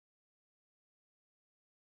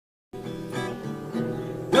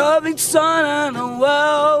the big sun in the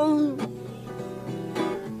world,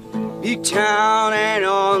 big town and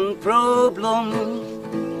on problem,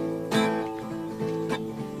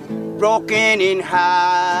 broken in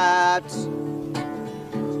hearts.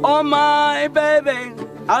 Oh my baby,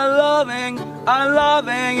 I'm loving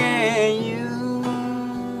you.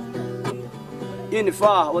 In the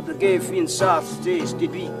far, what the gave in soft stage,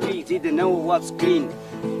 did we please didn't know what's clean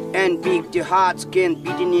and big the hearts can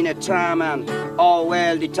beating in a time and all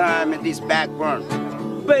well the time in this background.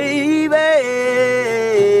 Baby,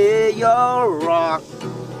 you're rock.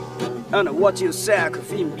 And what you sack of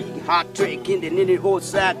him big heart trick in the little old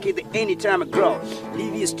sack in the anytime I grow.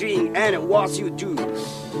 Leave your string and what you do.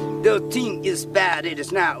 The thing is bad, it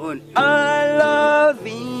is not on. I love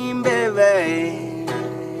him, baby.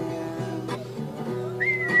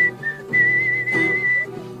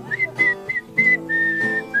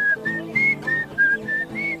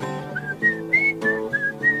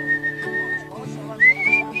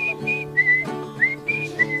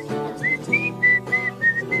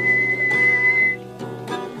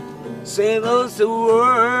 Save us the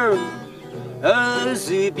world as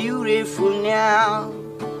beautiful now.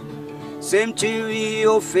 Same to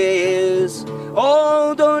your face,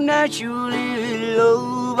 although naturally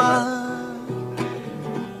over.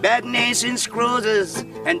 Bad nations crosses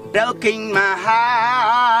and broken my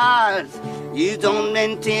heart. You don't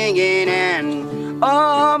mean thinking and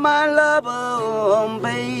oh my love, oh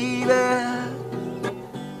baby.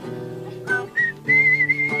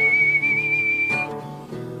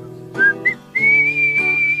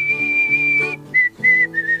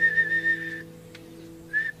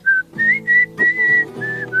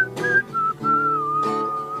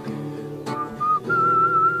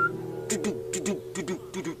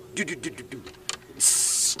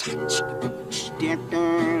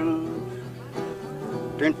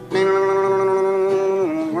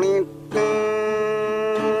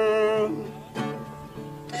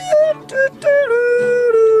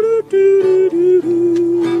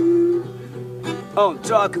 Oh,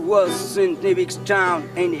 talk was in David's town,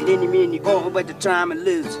 and it any minute all by the time I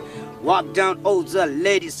lose. Walk down all the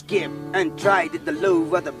ladies skip and tried the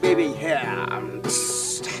love of the baby hair.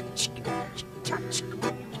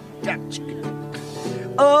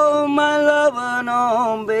 Oh, my lover,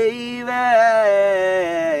 no,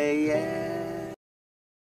 baby.